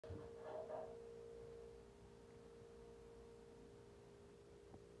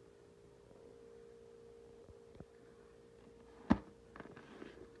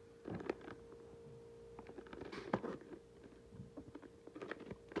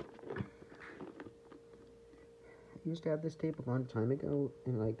used to have this tape a long time ago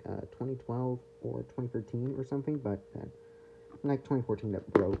in like 2012 or 2013 or something, but in like 2014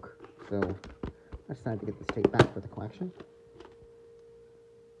 that broke, so I decided to get this tape back for the collection.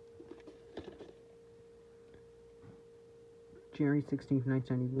 January 16th,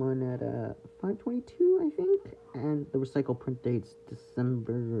 1991 at 5:22, I think, and the recycle print date's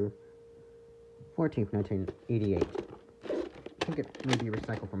December 14th, 1988. I think it may be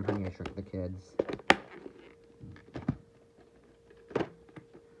recycled from Honey, I Shrunk the Kids.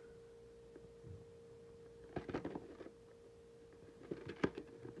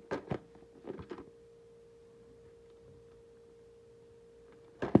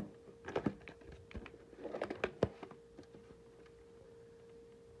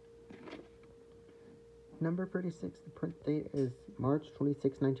 Number 36, the print date is March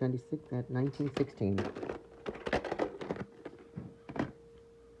 26, 1996 at 1916.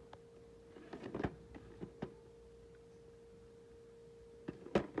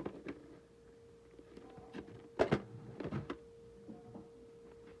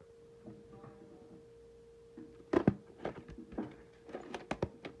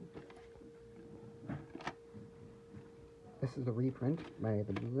 This is a reprint by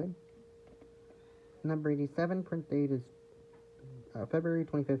the Blu-ray. Number 87, print date is February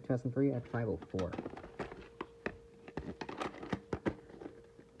 25th, 2003 at 5:04.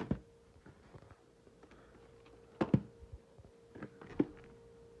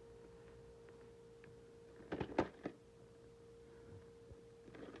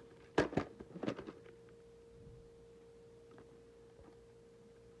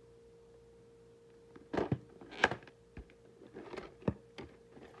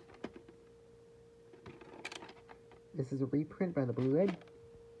 This is a reprint by the Blu-ray.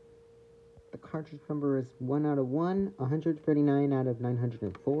 The cartridge number is 1 out of 1, 139 out of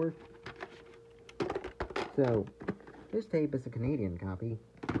 904. So, this tape is a Canadian copy,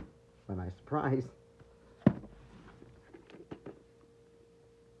 by my surprise.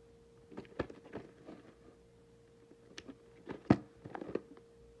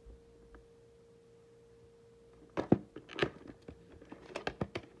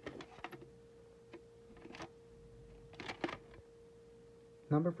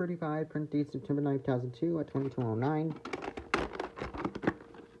 Number 35, print date September 9, 2002 at 22:09.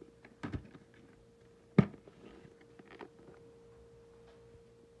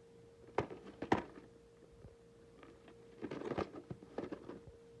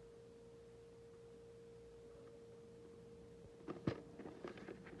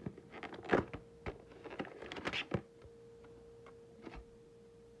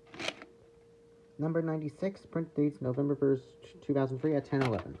 Number 96, print dates November 1st, 2003 at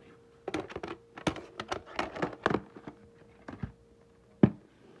 10:11.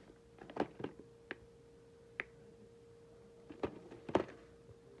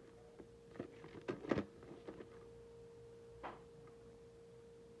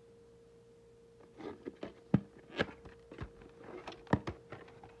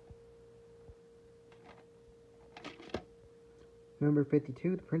 Number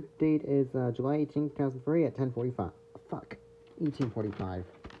 52, the print date is July 18th, 2003 at 10:45. Fuck. 18:45.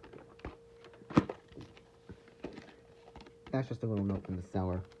 That's just a little note from the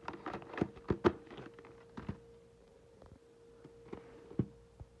seller.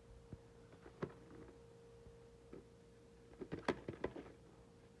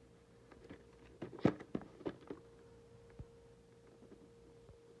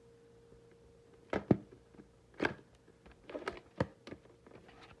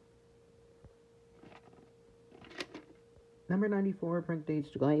 Number 94, print dates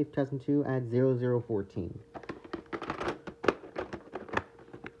July 8th, 2002 at 0014.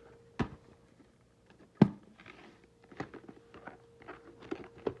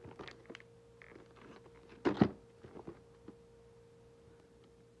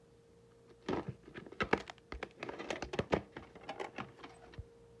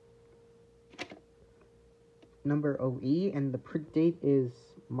 Number OE, and the print date is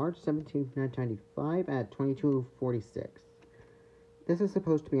March 17th, 1995 at 22:46. This is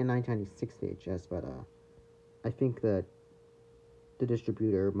supposed to be a 1996 VHS, but I think that the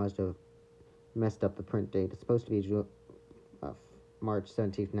distributor must have messed up the print date. It's supposed to be March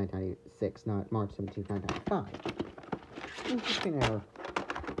 17th, 1996, not March 17th, 1995. Interesting error.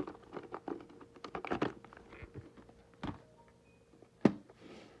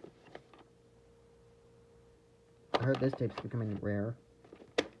 I heard this tape's becoming rare.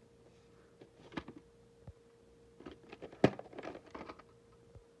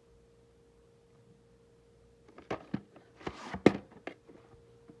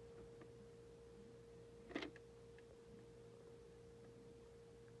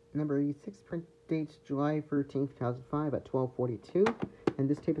 Number 86, print date July 13th, 2005 at 12:42. And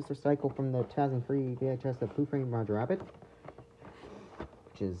this tape is recycled from the 2003 VHS of Blue Frame Roger Rabbit,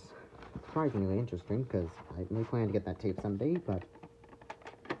 which is surprisingly interesting because I may plan to get that tape someday, but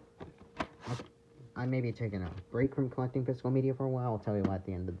I may be taking a break from collecting physical media for a while. I'll tell you why at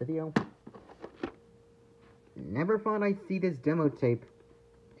the end of the video. Never thought I'd see this demo tape,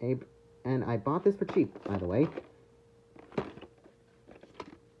 Abe, and I bought this for cheap, by the way.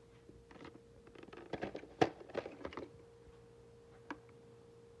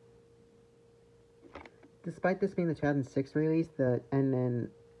 Despite this being the 2006 release, the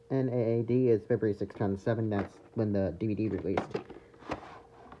NAAD is February 6, 2007. That's when the DVD released.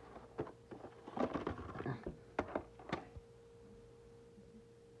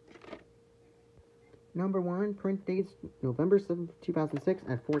 Number 1, print dates November 7th, 2006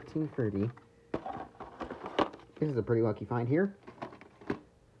 at 14:30. This is a pretty lucky find here.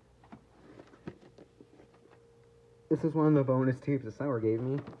 This is one of the bonus tapes the seller gave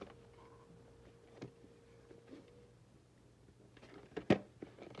me.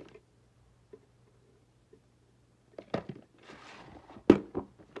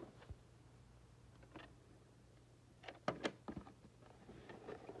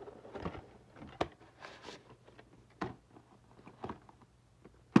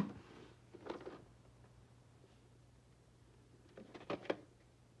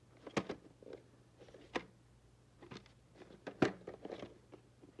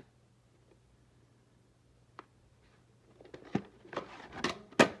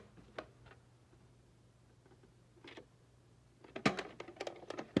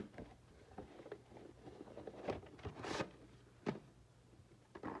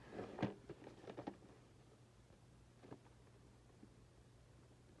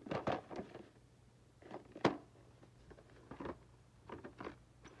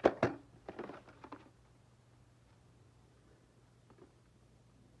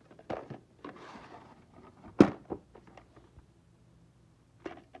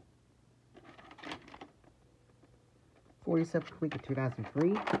 Week of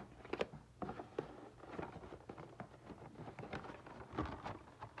 2003.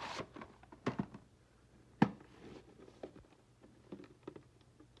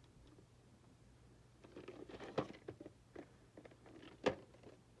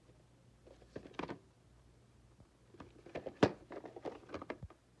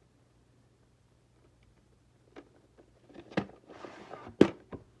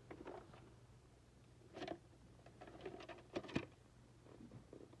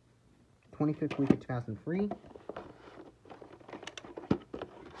 Week of 2003.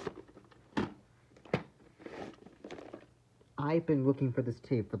 I've been looking for this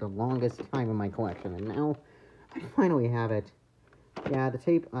tape for the longest time in my collection, and now I finally have it. Yeah, the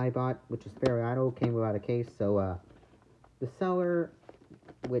tape I bought, which is fairly idle, came without a case, so the seller,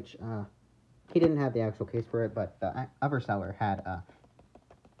 which he didn't have the actual case for it, but the other seller had a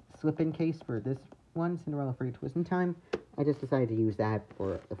slip-in case for this one, Cinderella Free Twist in Time. I just decided to use that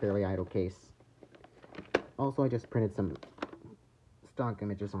for a fairly idle case. Also, I just printed some stock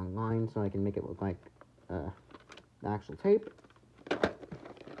images online so I can make it look like the actual tape.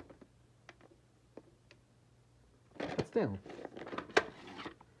 But still,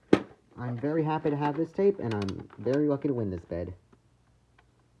 I'm very happy to have this tape, and I'm very lucky to win this bid,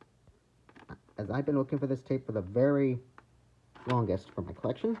 as I've been looking for this tape for the very longest for my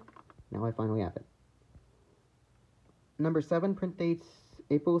collection. Now I finally have it. Number 7, print dates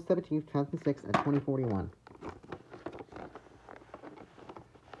April 17th, 2006 at 20:41.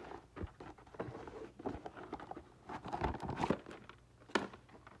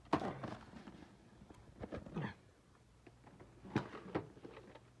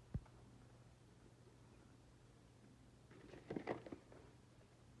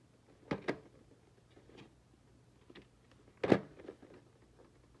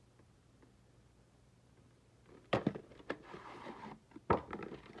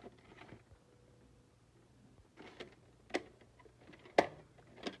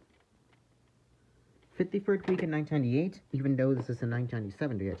 The 53rd week in 1998, even though this is a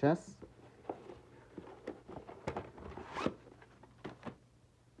 1997 VHS.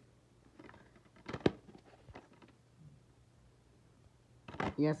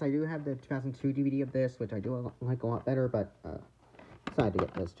 Yes, I do have the 2002 DVD of this, which I do like a lot better, but decided to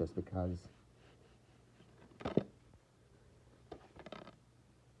get this just because.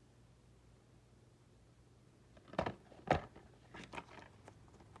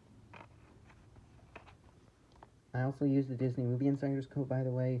 I also used the Disney Movie Insiders code, by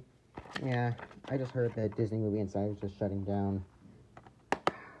the way. Yeah, I just heard that Disney Movie Insiders is shutting down.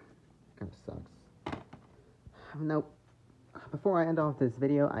 kind of sucks. No, before I end off this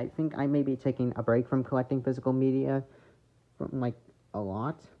video, I think I may be taking a break from collecting physical media from, like, a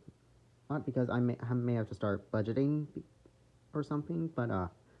lot. Not because I may have to start budgeting or something, but, I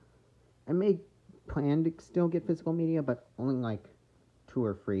may plan to still get physical media, but only, like, 2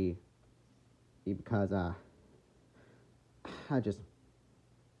 or 3, because, I just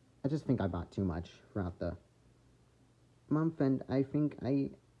think I bought too much throughout the month, and I think I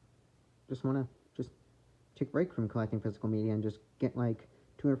just want to just take a break from collecting physical media and just get, like,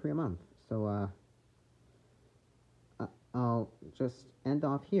 2 or 3 a month. So, I'll just end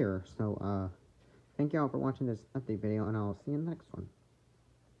off here. So, thank you all for watching this update video, and I'll see you in the next one.